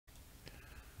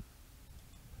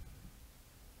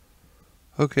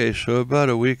Okay, so about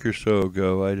a week or so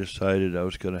ago, I decided I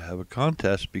was going to have a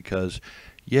contest because,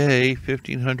 yay,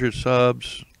 1,500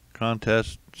 subs,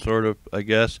 contest, sort of, I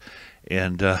guess.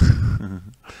 And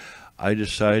I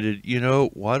decided,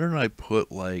 why don't I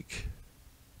put like,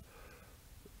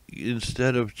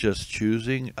 instead of just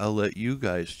choosing, I'll let you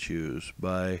guys choose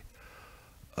by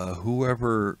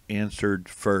whoever answered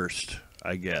first,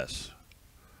 I guess,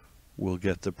 will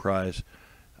get the prize.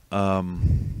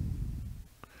 Um,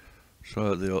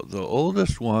 So the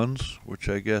oldest ones, which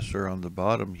I guess are on the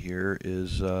bottom here,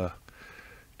 is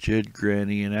Jid,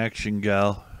 Granny, and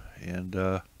ActionGal. And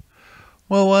well,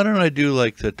 why don't I do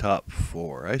like the top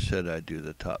four? I said I'd do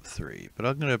the top three, but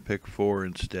I'm gonna pick four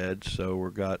instead. So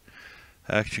we've got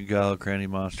ActionGal, Granny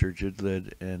Monster, Jid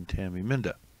Lid, and Tammy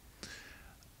Minda.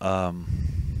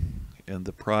 And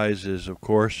the prize is, of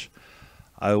course,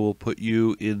 I will put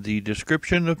you in the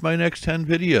description of my next 10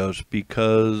 videos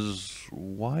because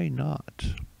why not?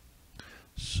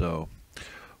 So,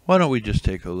 why don't we just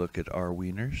take a look at our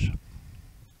wieners?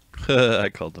 I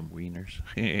called them wieners.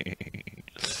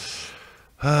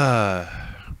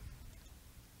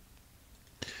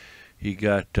 You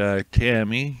got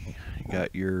Tammy. You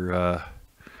got your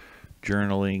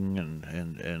journaling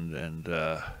and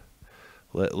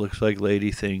looks like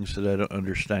lady things that I don't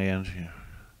understand.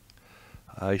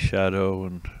 Eyeshadow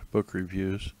and book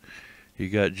reviews. You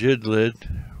got Jid Lid,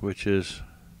 which is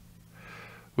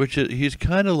he's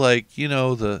kind of like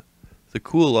the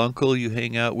cool uncle you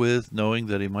hang out with, knowing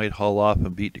that he might haul off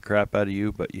and beat the crap out of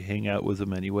you, but you hang out with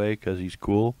him anyway because he's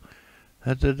cool.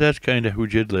 That's kind of who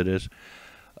Jid Lid is.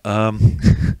 Um,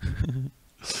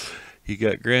 you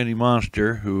got Granny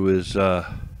Monster, who is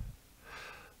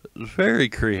very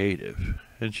creative,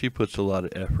 and she puts a lot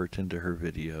of effort into her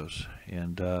videos,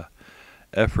 and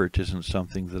effort isn't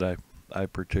something that I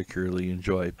particularly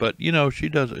enjoy, but she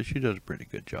does a pretty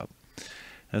good job.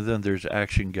 And then there's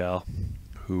ActionGal,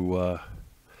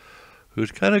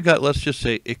 who's kind of got, let's just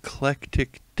say,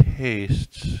 eclectic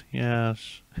tastes.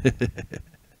 Yes,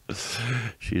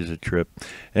 she's a trip.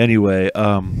 Anyway,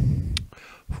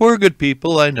 four good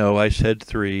people. I know I said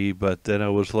three, but then I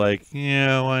was like,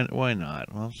 yeah, why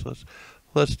not? Well,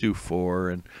 let's do four.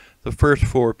 And the first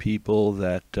four people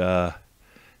that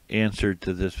answered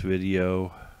to this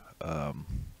video,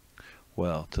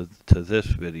 well, to this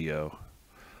video,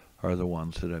 are the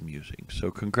ones that I'm using.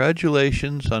 So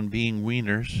congratulations on being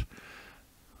wieners.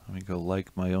 Let me go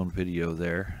like my own video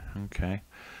there. Okay.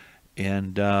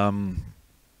 And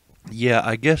yeah,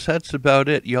 I guess that's about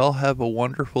it. Y'all have a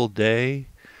wonderful day.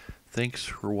 Thanks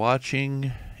for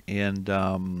watching and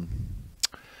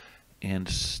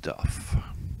stuff.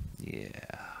 Yeah.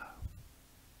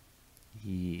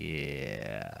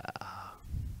 Yeah.